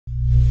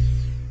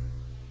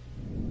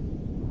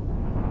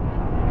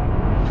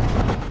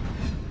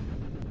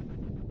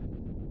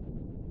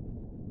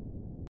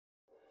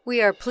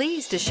We are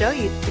pleased to show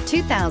you the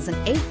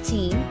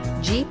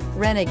 2018 Jeep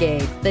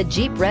Renegade. The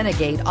Jeep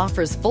Renegade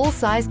offers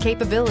full-size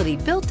capability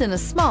built in a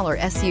smaller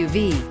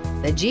SUV.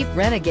 The Jeep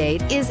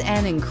Renegade is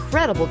an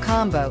incredible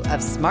combo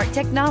of smart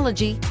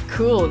technology,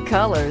 cool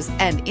colors,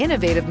 and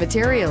innovative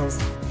materials.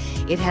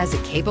 It has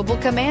a capable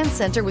command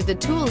center with the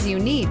tools you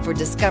need for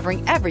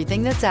discovering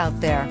everything that's out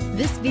there.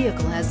 This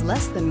vehicle has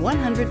less than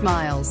 100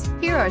 miles.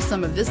 Here are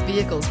some of this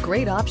vehicle's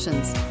great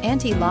options: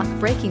 anti-lock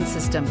braking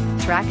system,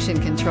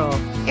 traction control,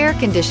 air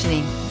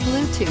conditioning,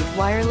 Bluetooth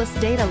wireless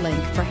data link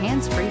for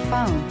hands-free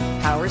phone,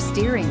 power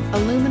steering,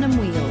 aluminum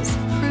wheels,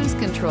 cruise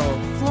control,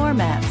 floor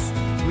mats,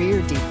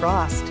 rear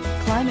defrost,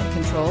 climate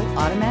control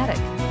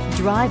automatic.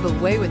 Drive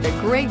away with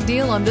a great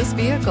deal on this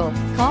vehicle.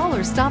 Call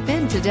or stop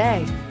in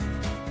today.